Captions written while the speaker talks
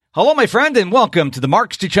Hello, my friend, and welcome to the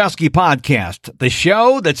Mark Stuchowski Podcast, the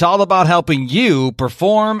show that's all about helping you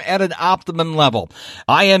perform at an optimum level.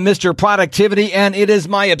 I am Mr. Productivity, and it is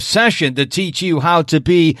my obsession to teach you how to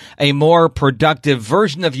be a more productive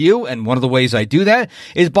version of you. And one of the ways I do that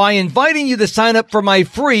is by inviting you to sign up for my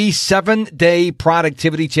free 7-day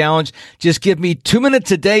productivity challenge. Just give me 2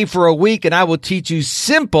 minutes a day for a week, and I will teach you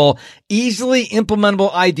simple, easily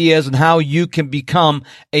implementable ideas on how you can become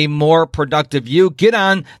a more productive you. Get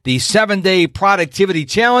on the 7-day productivity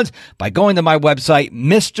challenge by going to my website,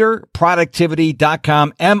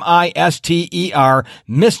 MrProductivity.com, M-I-S-T-E-R,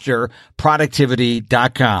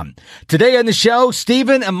 MrProductivity.com. Today on the show,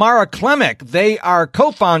 Stephen and Mara Klemich. They are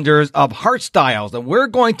co-founders of Heart Styles, and we're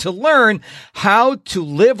going to learn how to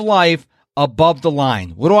live life above the line.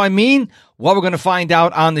 What do I mean? Well, we're going to find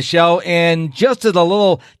out on the show. And just as a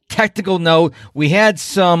little technical note, we had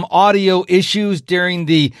some audio issues during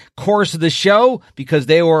the course of the show because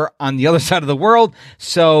they were on the other side of the world.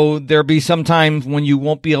 So there'll be some times when you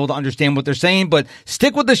won't be able to understand what they're saying, but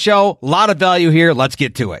stick with the show. A lot of value here. Let's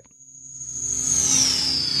get to it.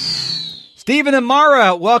 Stephen and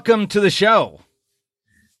Mara, welcome to the show.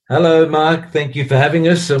 Hello, Mark. Thank you for having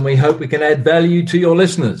us, and we hope we can add value to your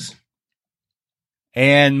listeners.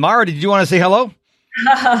 And Mara, did you want to say hello?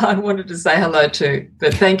 I wanted to say hello too,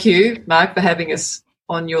 but thank you, Mark, for having us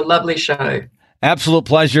on your lovely show. Absolute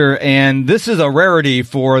pleasure. And this is a rarity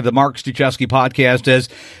for the Mark Stuchowski podcast, as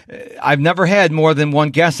I've never had more than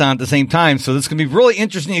one guest on at the same time. So this is going to be a really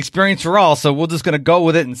interesting experience for all. So we're just going to go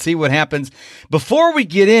with it and see what happens. Before we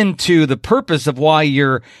get into the purpose of why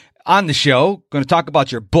you're on the show, going to talk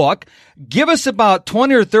about your book, give us about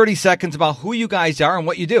 20 or 30 seconds about who you guys are and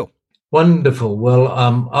what you do. Wonderful. Well,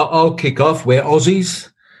 I'll kick off. We're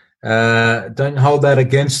Aussies. Don't hold that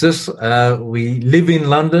against us. We live in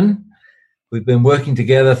London. We've been working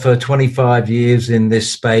together for 25 years in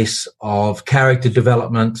this space of character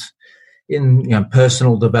development, in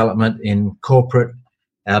personal development, in corporate.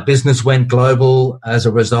 Our business went global. As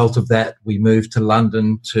a result of that, we moved to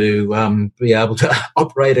London to be able to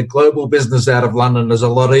operate a global business out of London is a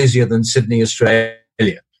lot easier than Sydney, Australia.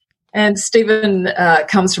 And Stephen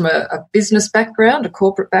comes from a business background, a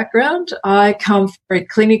corporate background. I come from a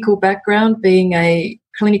clinical background, being a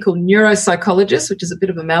clinical neuropsychologist, which is a bit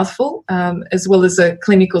of a mouthful, as well as a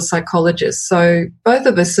clinical psychologist. So both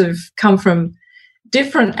of us have come from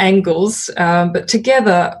different angles, but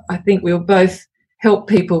together I think we'll both help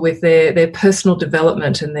people with their personal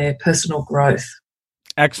development and their personal growth.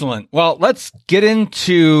 Excellent. Well, let's get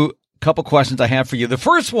into a couple questions I have for you. The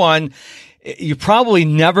first one, you've probably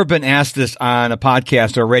never been asked this on a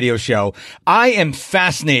podcast or a radio show. I am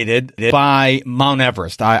fascinated by Mount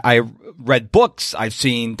Everest. I read books. I've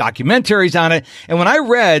seen documentaries on it. And when I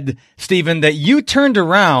read, Stephen, that you turned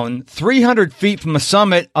around 300 feet from the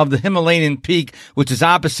summit of the Himalayan peak, which is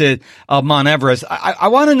opposite of Mount Everest, I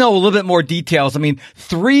want to know a little bit more details. I mean,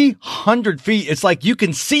 300 feet, it's like you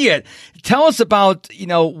can see it. Tell us about,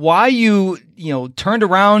 why you turned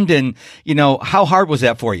around and, how hard was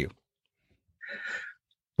that for you?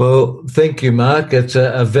 Well, thank you, Mark. It's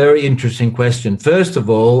a very interesting question. First of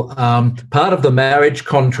all, part of the marriage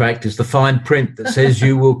contract is the fine print that says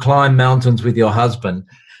you will climb mountains with your husband.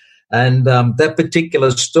 And that particular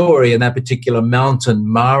story and that particular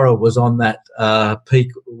mountain, Mara was on that peak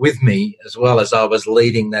with me as well as I was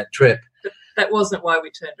leading that trip. That wasn't why we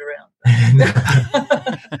turned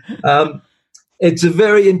around. It's a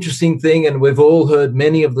very interesting thing, and we've all heard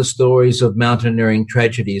many of the stories of mountaineering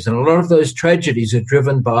tragedies, and a lot of those tragedies are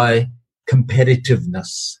driven by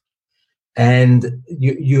competitiveness and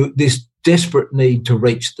this desperate need to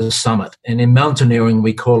reach the summit. And in mountaineering,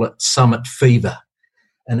 we call it summit fever,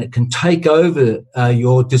 and it can take over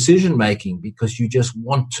your decision-making because you just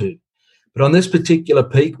want to. But on this particular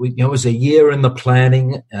peak, it was a year in the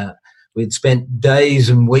planning. We'd spent days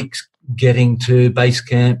and weeks getting to base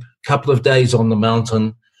camp, couple of days on the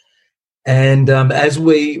mountain. And as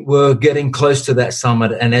we were getting close to that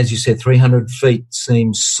summit, and as you said, 300 feet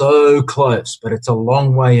seems so close, but it's a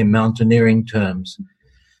long way in mountaineering terms.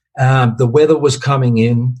 The weather was coming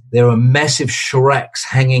in. There were massive seracs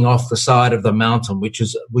hanging off the side of the mountain, which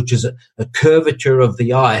is a curvature of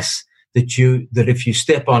the ice that if you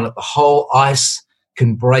step on it, the whole ice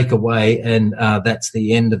can break away, and that's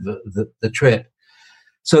the end of the trip.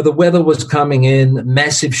 So the weather was coming in,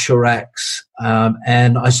 massive seracs,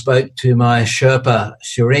 and I spoke to my Sherpa,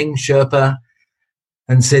 Shering Sherpa,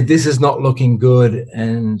 and said, this is not looking good.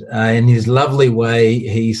 And in his lovely way,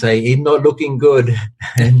 he said, it's not looking good.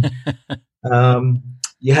 And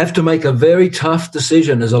you have to make a very tough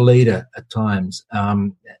decision as a leader at times,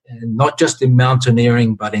 and not just in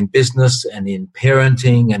mountaineering, but in business and in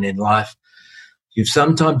parenting and in life. You've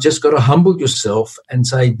sometimes just got to humble yourself and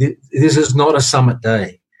say, this is not a summit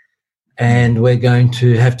day. And we're going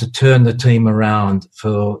to have to turn the team around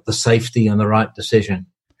for the safety and the right decision.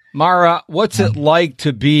 Mara, what's it like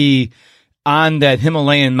to be on that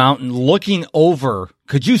Himalayan mountain looking over?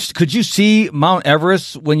 Could you see Mount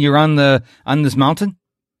Everest when you're on this mountain?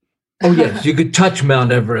 Oh, yes. You could touch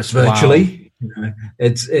Mount Everest virtually. Wow.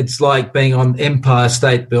 It's like being on Empire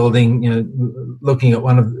State Building, looking at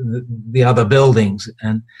one of the other buildings.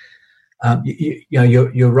 And,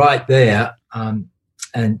 you're right there.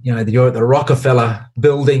 And, you're at the Rockefeller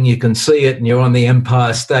Building. You can see it, and you're on the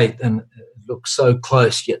Empire State, and it looks so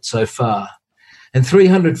close yet so far. And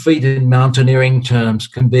 300 feet in mountaineering terms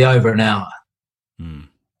can be over an hour.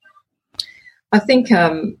 I think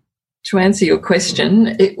to answer your question,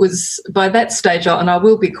 it was by that stage, and I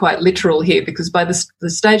will be quite literal here, because by the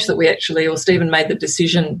stage that we actually, or Stephen made the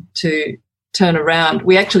decision to turn around,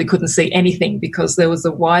 we actually couldn't see anything because there was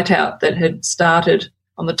a whiteout that had started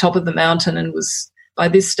on the top of the mountain and was by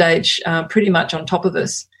this stage pretty much on top of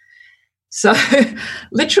us. So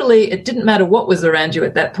literally it didn't matter what was around you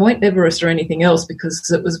at that point, Everest or anything else, because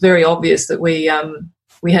it was very obvious that we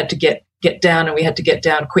had to get down, and we had to get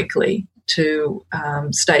down quickly to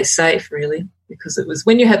stay safe, really, because it was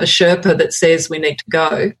when you have a Sherpa that says we need to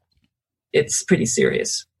go, it's pretty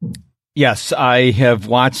serious. Yes, I have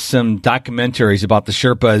watched some documentaries about the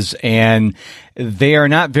Sherpas, and they are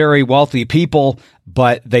not very wealthy people,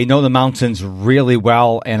 but they know the mountains really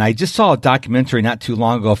well. And I just saw a documentary not too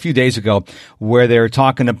long ago, a few days ago, where they're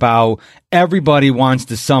talking about everybody wants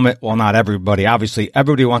to summit. Well, not everybody, obviously.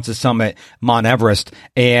 Everybody wants to summit Mount Everest.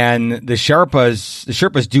 And the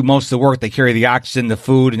Sherpas do most of the work. They carry the oxygen, the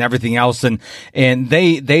food, and everything else. And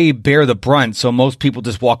they bear the brunt. So most people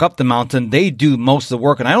just walk up the mountain. They do most of the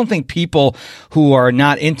work. And I don't think people who are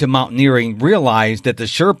not into mountaineering realize that the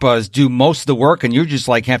Sherpas do most of the work, and you just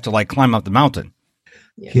have to climb up the mountain.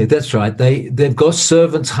 Yeah, that's right. They've got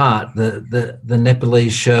servant's heart, the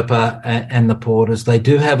Nepalese Sherpa and the porters. They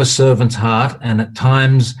do have a servant's heart, and at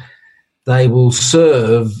times they will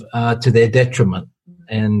serve to their detriment.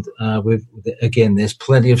 And there's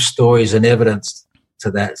plenty of stories and evidence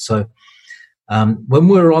to that. So when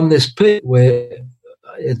we're on this pit, where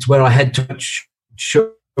I had to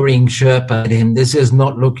showing Sherpa at him, this is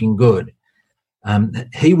not looking good.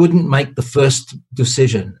 He wouldn't make the first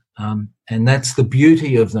decision. And that's the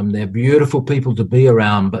beauty of them. They're beautiful people to be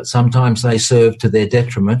around, but sometimes they serve to their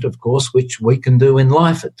detriment, of course, which we can do in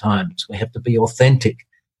life at times. We have to be authentic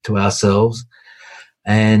to ourselves.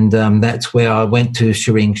 And that's where I went to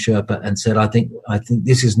Shireen Sherpa and said, I think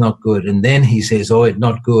this is not good. And then he says, oh, it's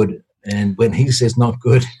not good. And when he says not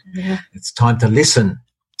good, It's time to listen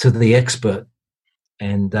to the expert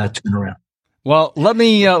and turn around. Well,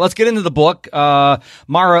 let's get into the book.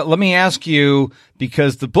 Mara, let me ask you,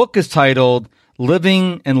 because the book is titled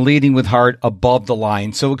Living and Leading with Heart Above the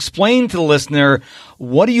Line. So explain to the listener,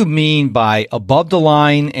 what do you mean by above the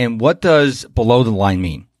line, and what does below the line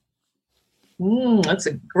mean? That's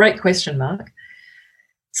a great question, Mark.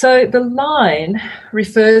 So the line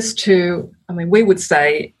refers to, we would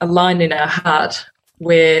say a line in our heart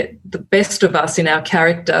where the best of us in our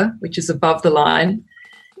character, which is above the line,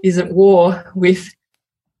 is at war with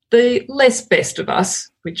the less best of us,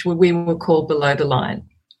 which we will call below the line.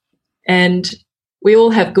 And we all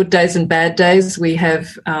have good days and bad days. We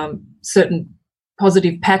have certain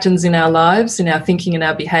positive patterns in our lives, in our thinking and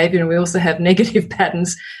our behaviour, and we also have negative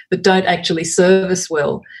patterns that don't actually serve us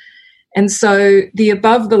well. And so the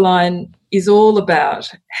above the line is all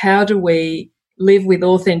about how do we live with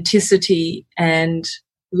authenticity and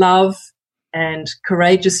love and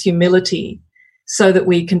courageous humility, so that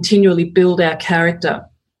we continually build our character.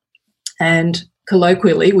 And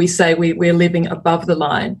colloquially, we say we're living above the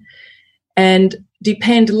line, and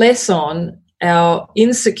depend less on our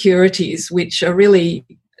insecurities, which are really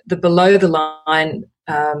the below the line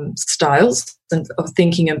styles of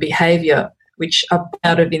thinking and behaviour, which are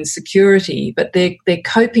out of insecurity, but they're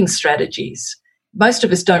coping strategies. Most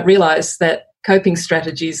of us don't realise that coping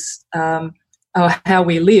strategies are how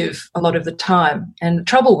we live a lot of the time. And the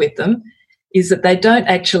trouble with them is that they don't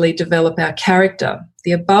actually develop our character.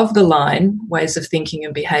 The above the line ways of thinking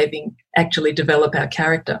and behaving actually develop our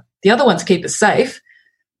character. The other ones keep us safe,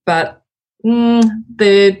 but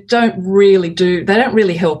they don't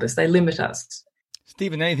really help us. They limit us.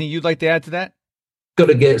 Stephen, anything you'd like to add to that? Got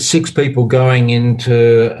to get 6 people going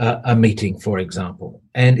into a meeting, for example.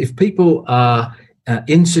 And if people are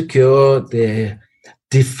insecure, they're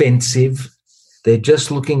defensive, They're just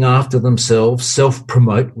looking after themselves,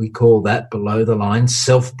 self-promote, we call that below the line,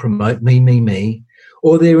 self-promote, me,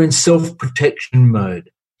 or they're in self-protection mode.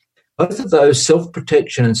 Both of those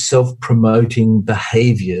self-protection and self-promoting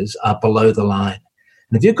behaviors are below the line.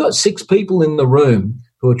 And if you've got 6 people in the room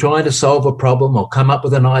who are trying to solve a problem or come up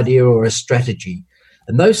with an idea or a strategy,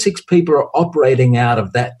 and those 6 people are operating out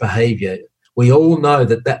of that behavior, we all know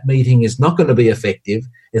that that meeting is not going to be effective.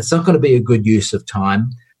 It's not going to be a good use of time.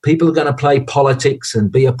 People are going to play politics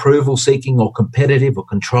and be approval-seeking or competitive or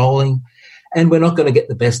controlling, and we're not going to get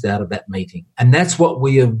the best out of that meeting. And that's what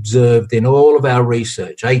we observed in all of our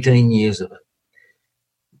research, 18 years of it.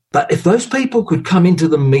 But if those people could come into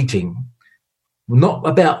the meeting, not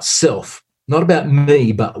about self, not about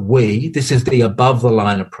me, but we, this is the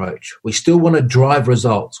above-the-line approach. We still want to drive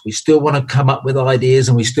results. We still want to come up with ideas,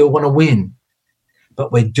 and we still want to win.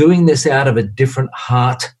 But we're doing this out of a different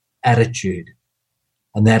heart attitude.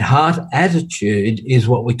 And that heart attitude is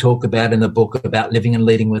what we talk about in the book about living and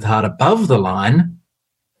leading with heart above the line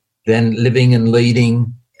than living and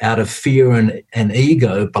leading out of fear and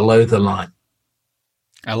ego below the line.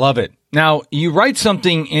 I love it. Now, you write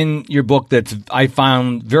something in your book that I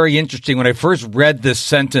found very interesting. When I first read this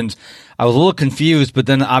sentence, I was a little confused, but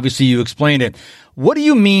then obviously you explained it. What do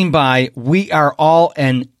you mean by we are all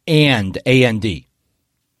an and, A-N-D?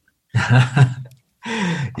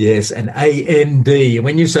 Yes, an A-N-D.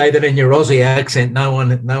 When you say that in your Aussie accent, no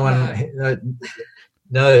one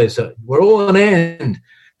knows. So we're all an and.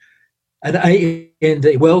 An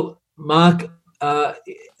A-N-D. Well, Mark,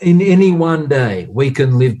 in any one day, we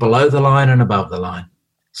can live below the line and above the line.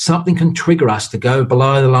 Something can trigger us to go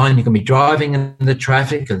below the line. You can be driving in the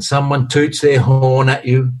traffic and someone toots their horn at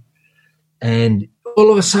you, and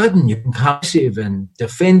all of a sudden you become passive and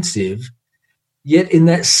defensive. Yet in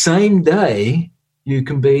that same day, you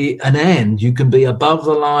can be an and. You can be above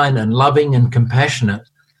the line and loving and compassionate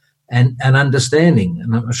and understanding.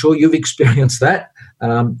 And I'm sure you've experienced that.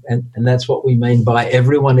 And that's what we mean by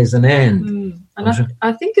everyone is an and. And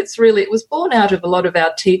I think it was born out of a lot of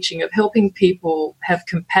our teaching of helping people have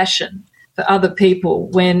compassion for other people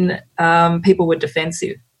when people were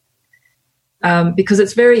defensive. Because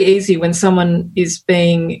it's very easy when someone is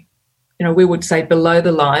being, we would say below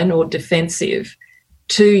the line or defensive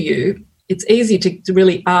to you, it's easy to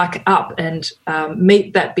really arc up and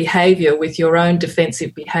meet that behaviour with your own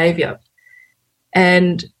defensive behaviour.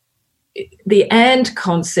 And the and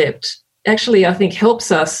concept actually, I think,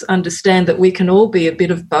 helps us understand that we can all be a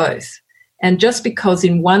bit of both. And just because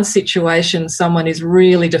in one situation someone is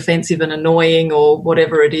really defensive and annoying or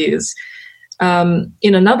whatever it is,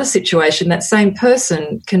 in another situation that same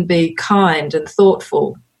person can be kind and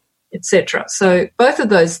thoughtful, etc. So both of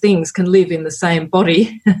those things can live in the same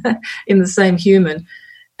body, in the same human.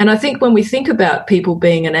 And I think when we think about people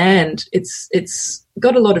being an and, it's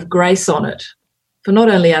got a lot of grace on it for not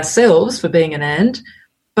only ourselves for being an and,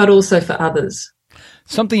 but also for others.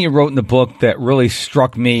 Something you wrote in the book that really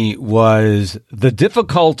struck me was the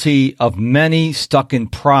difficulty of many stuck in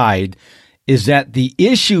pride is that the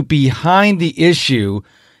issue behind the issue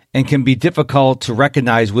and can be difficult to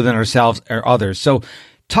recognize within ourselves or others. So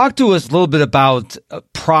talk to us a little bit about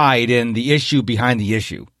pride and the issue behind the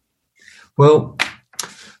issue. Well,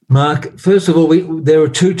 Mark, first of all, there are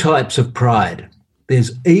 2 types of pride.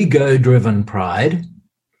 There's ego-driven pride,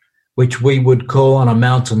 which we would call on a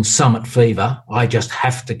mountain summit fever. I just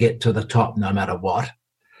have to get to the top no matter what.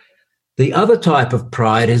 The other type of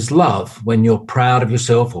pride is love, when you're proud of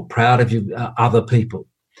yourself or proud of other people.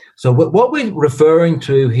 So what we're referring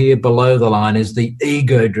to here below the line is the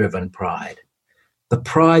ego-driven pride, the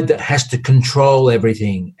pride that has to control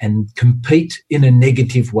everything and compete in a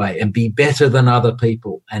negative way and be better than other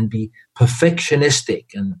people and be perfectionistic.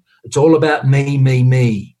 And it's all about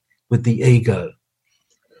me with the ego.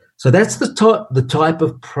 So that's the type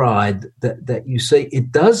of pride that you see.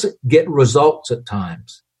 It does get results at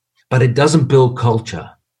times, but it doesn't build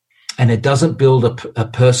culture, and it doesn't build a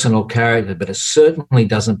personal character, but it certainly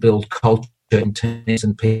doesn't build culture in teams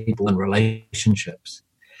and people and relationships.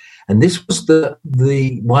 And this was the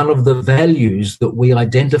one of the values that we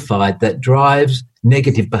identified that drives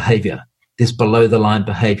negative behavior, this below-the-line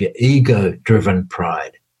behavior, ego-driven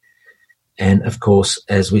pride. And, of course,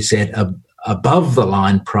 as we said,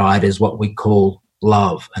 above-the-line pride is what we call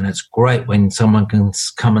love. And it's great when someone can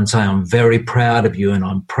come and say, I'm very proud of you and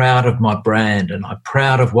I'm proud of my brand and I'm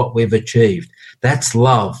proud of what we've achieved. That's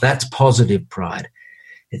love. That's positive pride.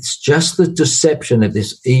 It's just the deception of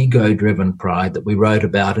this ego-driven pride that we wrote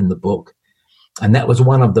about in the book. And that was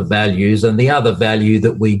one of the values. And the other value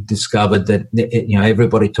that we discovered that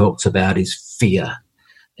everybody talks about is fear.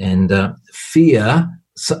 And fear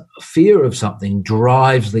fear of something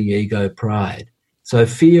drives the ego pride. So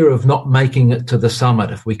fear of not making it to the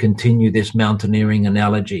summit, if we continue this mountaineering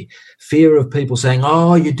analogy, fear of people saying,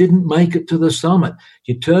 oh, you didn't make it to the summit.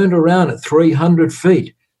 You turned around at 300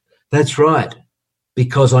 feet. That's right,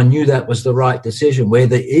 because I knew that was the right decision. Where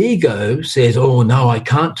the ego says, oh, no, I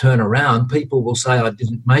can't turn around, people will say I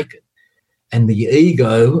didn't make it. And the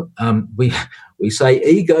ego, we say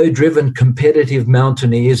ego-driven competitive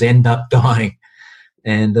mountaineers end up dying.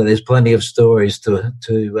 And there's plenty of stories to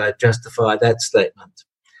justify that statement.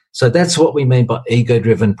 So that's what we mean by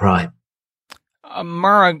ego-driven pride.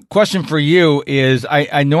 Mara, question for you is,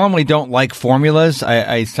 I normally don't like formulas.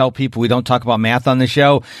 I tell people we don't talk about math on the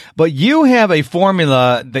show, but you have a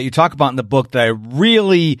formula that you talk about in the book that I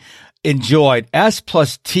really enjoyed. S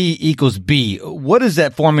plus T equals B. What is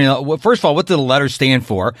that formula? Well, first of all, what do the letters stand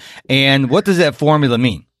for? And what does that formula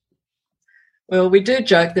mean? Well, we do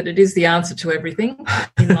joke that it is the answer to everything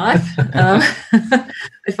in life.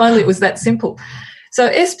 If only it was that simple. So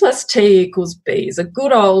S plus T equals B is a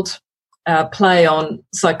good old play on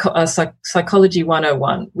Psychology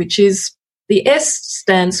 101, which is the S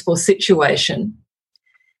stands for situation,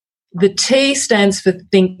 the T stands for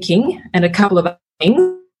thinking and a couple of other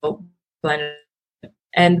things,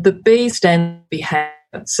 and the B stands for behavior.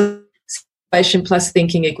 So situation plus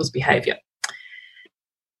thinking equals behavior.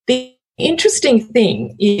 The interesting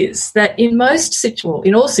thing is that in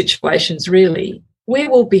all situations really, we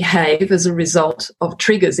will behave as a result of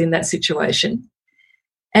triggers in that situation,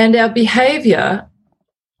 and our behavior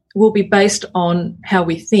will be based on how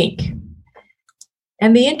we think.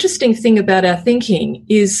 And the interesting thing about our thinking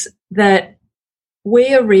is that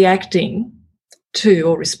we are reacting to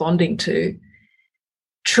or responding to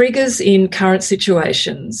triggers in current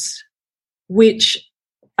situations which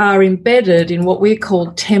are embedded in what we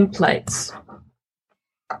call templates.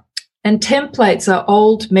 And templates are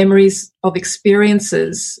old memories of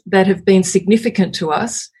experiences that have been significant to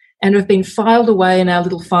us and have been filed away in our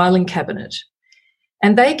little filing cabinet.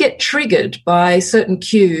 And they get triggered by certain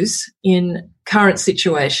cues in current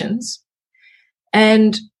situations.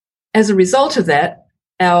 And as a result of that,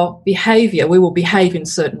 our behaviour, we will behave in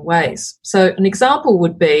certain ways. So an example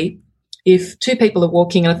would be if two people are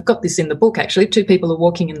walking, and I've got this in the book actually, two people are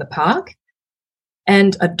walking in the park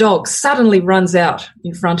and a dog suddenly runs out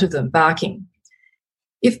in front of them barking.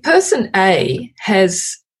 If person A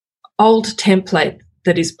has old template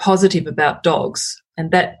that is positive about dogs,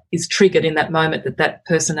 and that is triggered in that moment that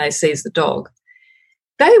person A sees the dog,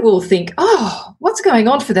 they will think, oh, what's going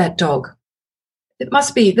on for that dog? There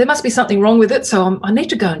must be something wrong with it, so I need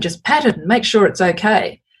to go and just pat it and make sure it's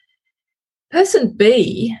okay. Person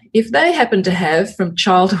B, if they happen to have from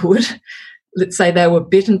childhood, let's say they were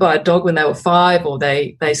bitten by a dog when they were 5, or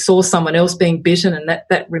they saw someone else being bitten and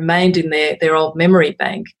that remained in their old memory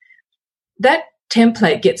bank, that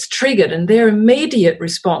template gets triggered and their immediate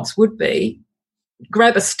response would be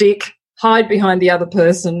grab a stick, hide behind the other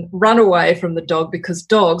person, run away from the dog, because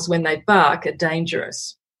dogs, when they bark, are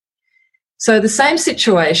dangerous. So the same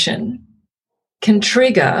situation can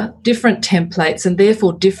trigger different templates and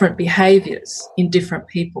therefore different behaviours in different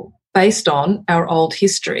people based on our old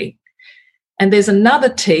history. And there's another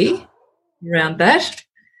T around that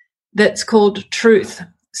that's called truth.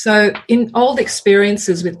 So in old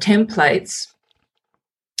experiences with templates,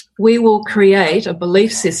 we will create a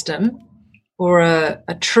belief system or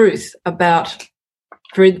a truth about,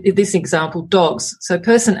 for this example, dogs. So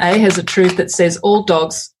person A has a truth that says all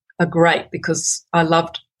dogs are great because I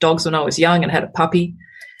loved dogs when I was young and had a puppy,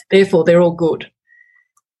 therefore they're all good.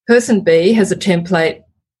 Person B has a template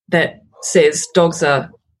that says dogs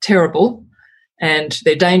are terrible and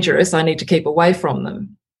they're dangerous, I need to keep away from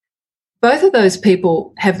them. Both of those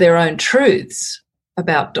people have their own truths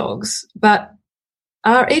about dogs, but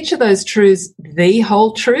are each of those truths the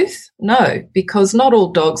whole truth? No, because not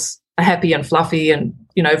all dogs are happy and fluffy and,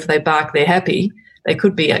 if they bark, they're happy. They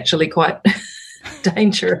could be actually quite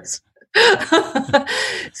dangerous.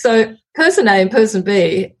 So person A and person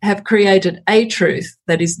B have created a truth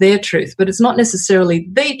that is their truth, but it's not necessarily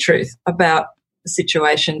the truth about the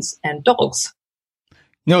situations and dogs.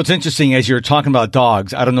 It's interesting as you're talking about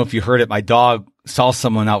dogs. I don't know if you heard it. My dog saw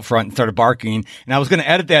someone out front and started barking, and I was going to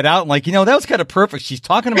edit that out. And that was kind of perfect. She's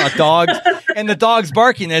talking about dogs and the dog's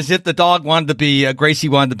barking as if the dog wanted to be, Gracie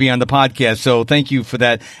wanted to be on the podcast. So thank you for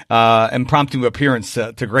that, impromptu appearance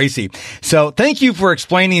to Gracie. So thank you for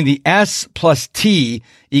explaining the S plus T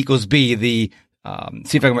equals B, the,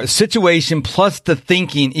 see if I can, situation plus the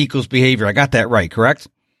thinking equals behavior. I got that right, correct?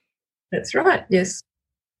 That's right. Yes.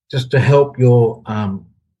 Just to help your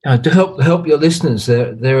To help your listeners,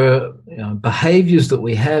 there are behaviors that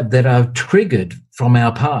we have that are triggered from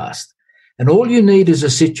our past. And all you need is a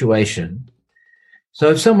situation. So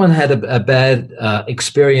if someone had a bad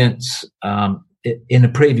experience in a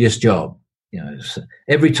previous job,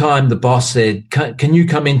 every time the boss said, can you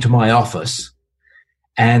come into my office?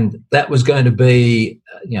 And that was going to be,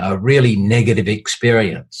 a really negative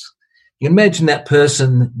experience. You imagine that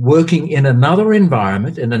person working in another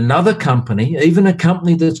environment, in another company, even a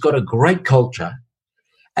company that's got a great culture,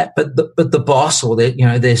 but the boss or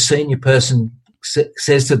their senior person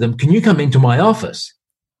says to them, can you come into my office?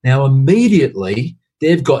 Now, immediately,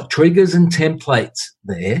 they've got triggers and templates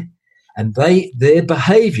there, and their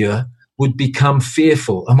behavior would become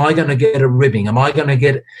fearful. Am I going to get a ribbing?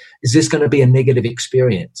 Is this going to be a negative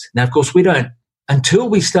experience? Now, of course, we don't, until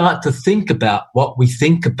we start to think about what we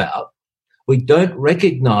think about, we don't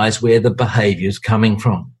recognize where the behavior is coming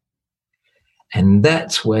from. And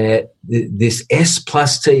that's where this S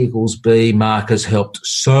plus T equals B mark has helped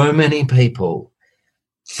so many people.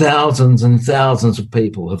 Thousands and thousands of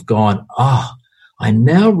people have gone, I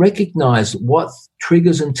now recognize what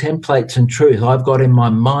triggers and templates and truth I've got in my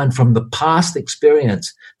mind from the past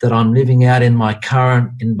experience that I'm living out in my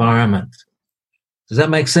current environment. Does that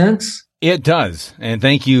make sense? It does. And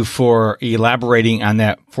thank you for elaborating on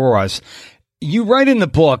that for us. You write in the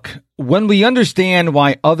book, when we understand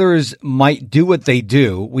why others might do what they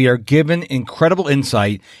do, we are given incredible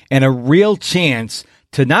insight and a real chance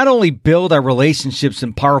to not only build our relationships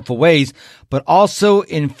in powerful ways, but also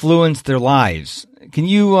influence their lives. Can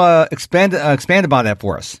you expand upon that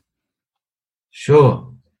for us?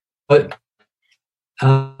 Sure. But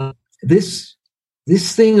this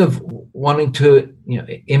thing of wanting to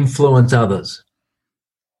influence others,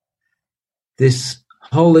 this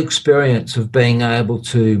whole experience of being able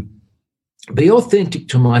to be authentic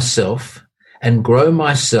to myself and grow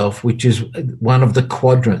myself, which is one of the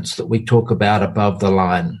quadrants that we talk about above the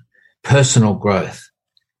line, personal growth.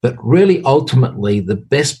 But really, ultimately, the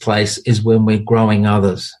best place is when we're growing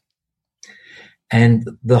others. And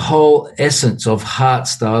the whole essence of heart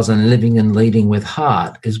styles and living and leading with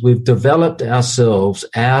heart is we've developed ourselves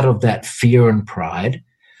out of that fear and pride.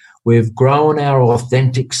 We've grown our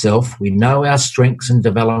authentic self. We know our strengths and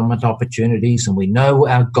development opportunities, and we know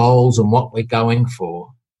our goals and what we're going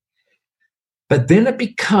for. But then it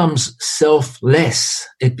becomes selfless.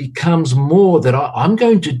 It becomes more that I'm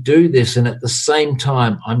going to do this, and at the same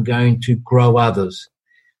time, I'm going to grow others,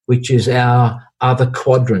 which is our other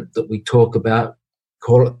quadrant that we talk about,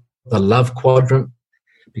 call it the love quadrant,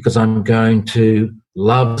 because I'm going to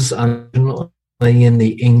love unconditionally in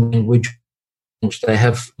the English language. They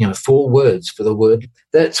have, 4 words for the word.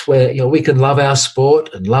 That's where, we can love our sport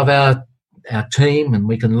and love our team, and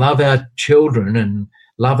we can love our children and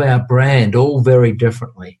love our brand all very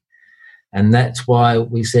differently. And that's why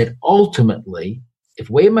we said, ultimately,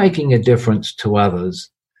 if we're making a difference to others,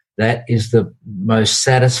 that is the most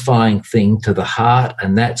satisfying thing to the heart.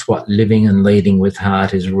 And that's what living and leading with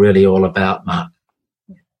heart is really all about, Mark.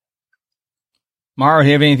 Mara, do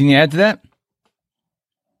you have anything to add to that?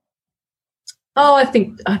 Oh, I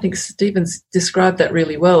think Stephen's described that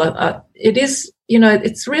really well. It is,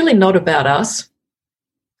 it's really not about us,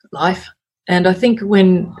 life. And I think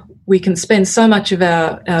when we can spend so much of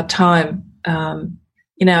our time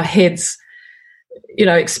in our heads,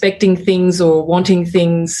 expecting things or wanting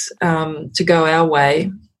things to go our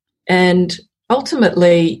way, and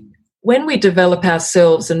ultimately when we develop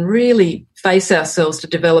ourselves and really face ourselves to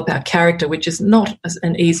develop our character, which is not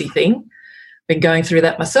an easy thing. Been going through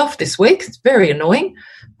that myself this week. It's very annoying,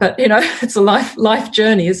 but it's a life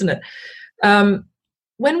journey, isn't it?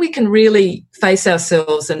 When we can really face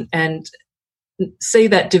ourselves and see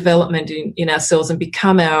that development in ourselves and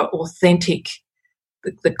become our authentic,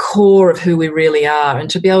 the core of who we really are, and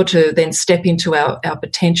to be able to then step into our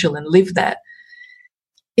potential and live that,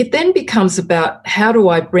 it then becomes about how do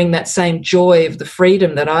I bring that same joy of the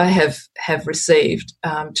freedom that I have received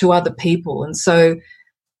to other people. And so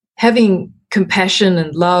having compassion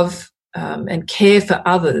and love and care for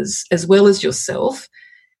others as well as yourself.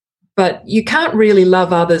 But you can't really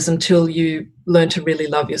love others until you learn to really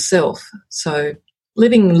love yourself. So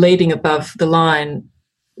living and leading above the line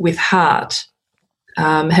with heart,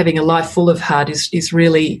 having a life full of heart is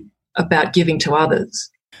really about giving to others.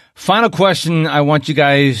 Final question I want you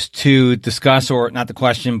guys to discuss, or not the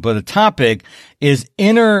question, but the topic is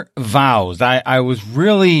inner vows. I was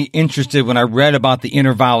really interested when I read about the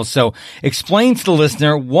inner vows. So explain to the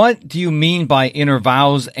listener, what do you mean by inner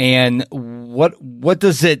vows, and how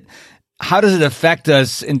does it affect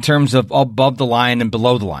us in terms of above the line and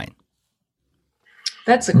below the line?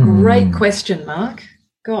 That's a great question, Mark.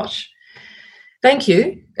 Gosh, thank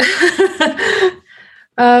you.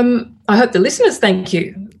 I hope the listeners thank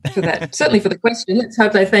you for that. Certainly for the question. Let's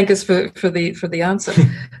hope they thank us for the answer.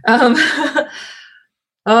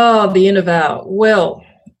 The inner vow. Well,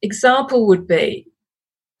 example would be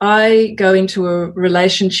I go into a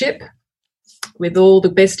relationship with all the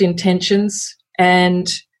best intentions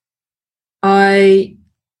and I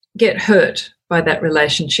get hurt by that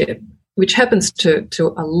relationship, which happens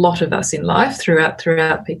to a lot of us in life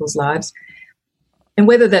throughout people's lives. And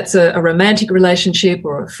whether that's a romantic relationship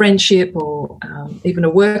or a friendship or even a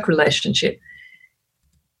work relationship,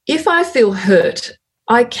 if I feel hurt,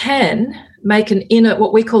 I can make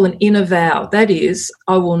what we call an inner vow. That is,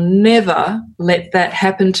 I will never let that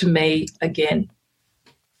happen to me again.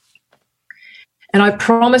 And I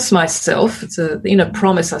promise myself, it's an inner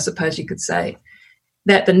promise, I suppose you could say,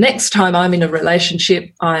 that the next time I'm in a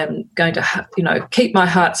relationship, I am going to, keep my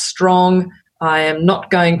heart strong. I am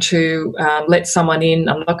not going to let someone in.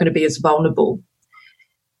 I'm not going to be as vulnerable.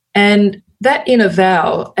 And that inner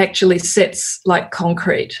vow actually sets like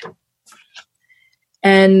concrete.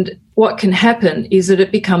 And what can happen is that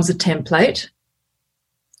it becomes a template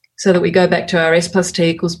so that we go back to our S plus T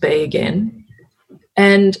equals B again.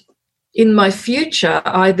 And in my future,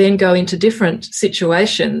 I then go into different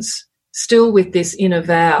situations still with this inner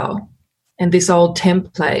vow and this old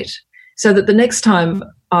template so that the next time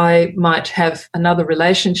I might have another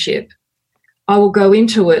relationship, I will go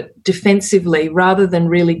into it defensively rather than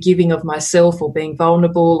really giving of myself or being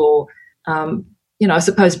vulnerable or, I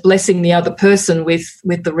suppose blessing the other person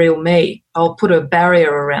with the real me. I'll put a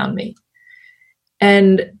barrier around me.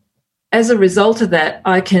 And as a result of that,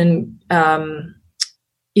 I can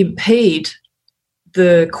impede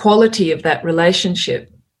the quality of that relationship.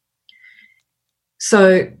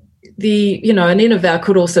 So an inner vow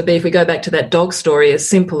could also be, if we go back to that dog story, as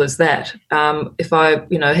simple as that. If I,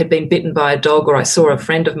 had been bitten by a dog, or I saw a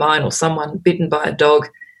friend of mine or someone bitten by a dog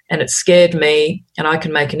and it scared me, and I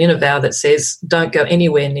can make an inner vow that says, don't go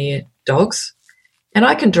anywhere near dogs. And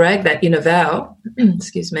I can drag that inner vow,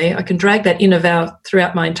 I can drag that inner vow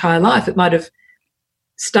throughout my entire life. It might have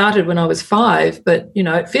started when I was 5, but,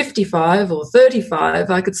 at 55 or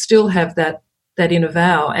 35, I could still have that inner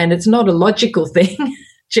vow. And it's not a logical thing.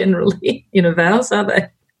 Generally, inner vows, are they?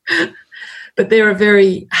 But they're a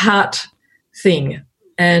very heart thing,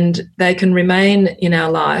 and they can remain in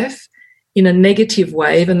our life in a negative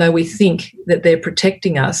way, even though we think that they're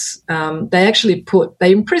protecting us. They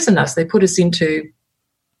imprison us. They put us into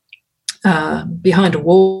behind a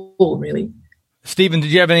wall, really. Stephen,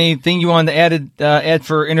 did you have anything you wanted to add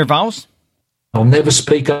for inner vows? I'll never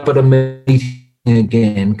speak up at a meeting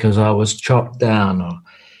again because I was chopped down.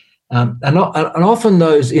 And often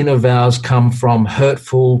those inner vows come from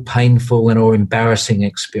hurtful, painful, or embarrassing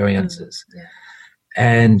experiences. Yeah.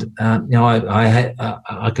 And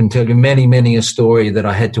I can tell you many a story that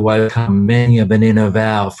I had to overcome many of an inner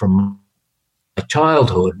vow from my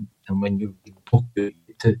childhood. And when you look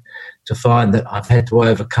to find that I've had to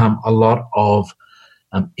overcome a lot of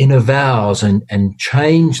inner vows and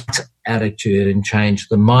change the attitude and change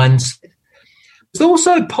the mindset. There's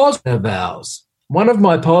also positive vows. One of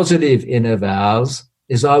my positive inner vows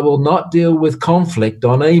is I will not deal with conflict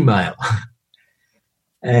on email.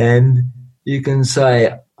 And you can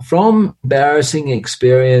say, from embarrassing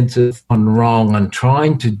experiences gone wrong, and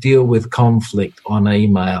trying to deal with conflict on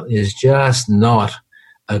email is just not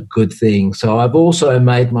a good thing. So I've also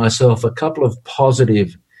made myself a couple of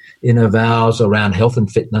positive inner vows around health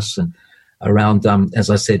and fitness and around, as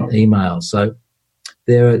I said, email. So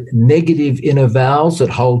there are negative inner vows that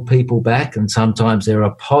hold people back, and sometimes there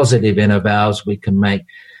are positive inner vows we can make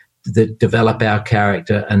that develop our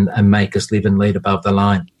character and make us live and lead above the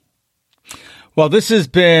line. Well, this has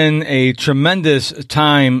been a tremendous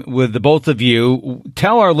time with the both of you.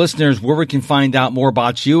 Tell our listeners where we can find out more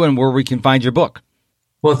about you and where we can find your book.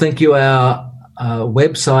 Well, thank you. Our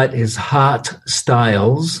website is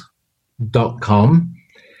heartstyles.com.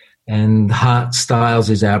 And Heart Styles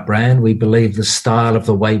is our brand. We believe the style of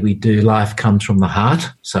the way we do life comes from the heart.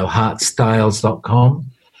 So heartstyles.com.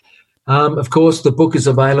 Of course, the book is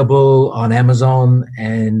available on Amazon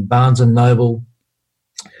and Barnes & Noble.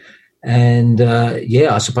 And,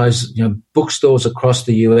 I suppose, bookstores across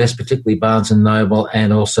the US, particularly Barnes & Noble,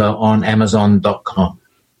 and also on Amazon.com.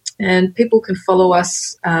 And people can follow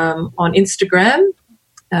us on Instagram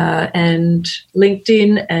and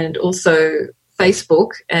LinkedIn and also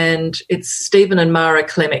Facebook, and it's Stephen and Mara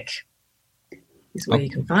Klemich is where you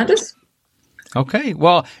can find us. Okay.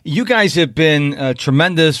 Well, you guys have been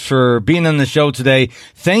tremendous for being on the show today.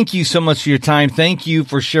 Thank you so much for your time. Thank you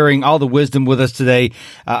for sharing all the wisdom with us today.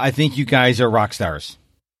 I think you guys are rock stars.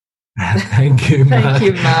 Thank you, Mark. Thank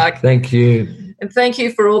you, Mark. Thank you. And thank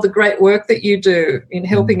you for all the great work that you do in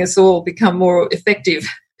helping us all become more effective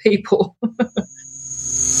people.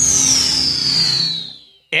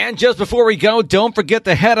 And just before we go, don't forget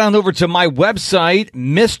to head on over to my website,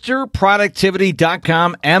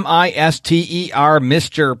 MrProductivity.com, M-I-S-T-E-R,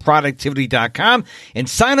 MrProductivity.com, and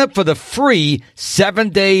sign up for the free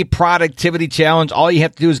 7-day productivity challenge. All you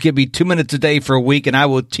have to do is give me 2 minutes a day for a week, and I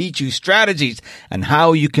will teach you strategies on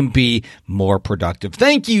how you can be more productive.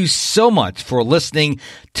 Thank you so much for listening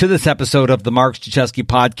to this episode of the Mark Struczewski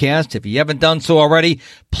Podcast. If you haven't done so already,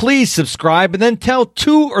 please subscribe and then tell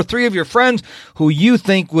 2 or 3 of your friends who you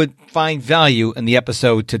think would find value in the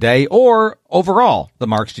episode today or overall the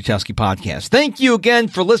Mark Struczewski Podcast. Thank you again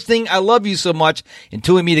for listening. I love you so much.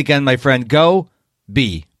 Until we meet again, my friend, go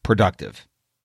be productive.